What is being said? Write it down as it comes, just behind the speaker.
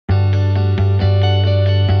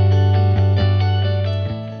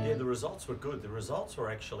were good. The results were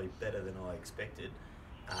actually better than I expected.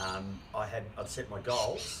 I'd set my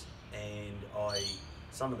goals, and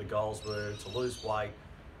some of the goals were to lose weight,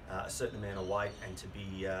 a certain amount of weight, and to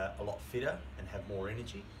be a lot fitter and have more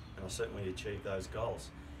energy, and I certainly achieved those goals.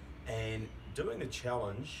 And doing the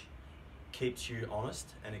challenge keeps you honest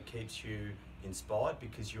and it keeps you inspired,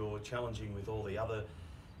 because you're challenging with all the other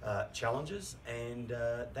challenges, and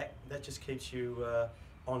that just keeps you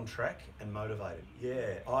on track and motivated.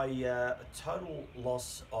 Yeah, total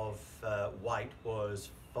loss of weight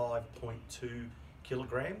was 5.2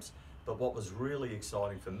 kilograms, but what was really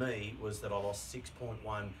exciting for me was that I lost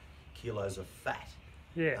 6.1 kilos of fat.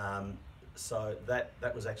 Yeah. So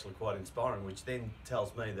that was actually quite inspiring, which then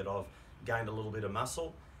tells me that I've gained a little bit of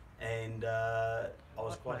muscle, and I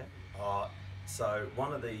was quite. So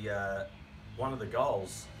one of the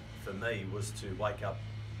goals for me was to wake up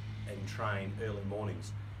and train early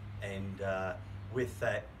mornings, and with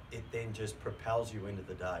that, it then just propels you into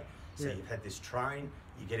the day. So you've had this train,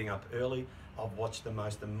 you're getting up early. I've watched the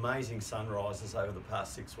most amazing sunrises over the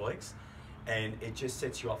past 6 weeks, and it just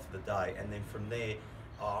sets you up for the day. And then from there,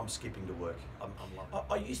 I'm skipping to work. I'm loving it.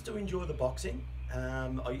 I used to enjoy the boxing.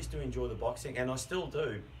 And I still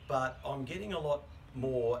do, but I'm getting a lot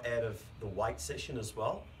more out of the weight session as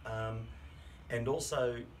well, and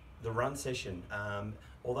also the run session.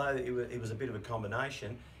 Although it was a bit of a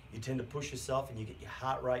combination, you tend to push yourself and you get your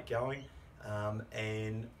heart rate going,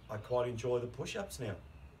 and I quite enjoy the push-ups now.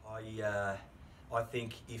 I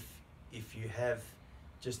think if you have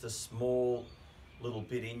just a small little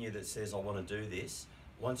bit in you that says, I want to do this,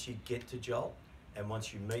 once you get to JOLT and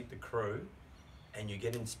once you meet the crew and you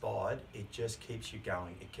get inspired, it just keeps you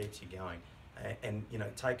going. It keeps you going. And you know,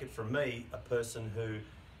 take it from me, a person who,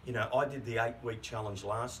 you know, I did the 8-week challenge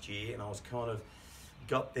last year, and I was kind of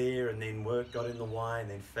got there, and then work got in the way, and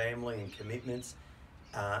then family and commitments.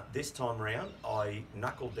 This time around, I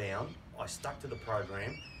knuckled down, I stuck to the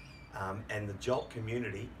program, and the JOLT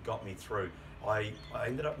community got me through. I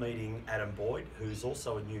ended up meeting Adam Boyd, who's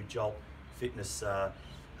also a new JOLT Fitness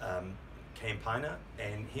campaigner,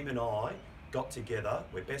 and him and I got together.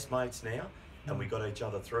 We're best mates now, and we got each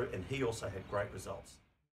other through, and he also had great results.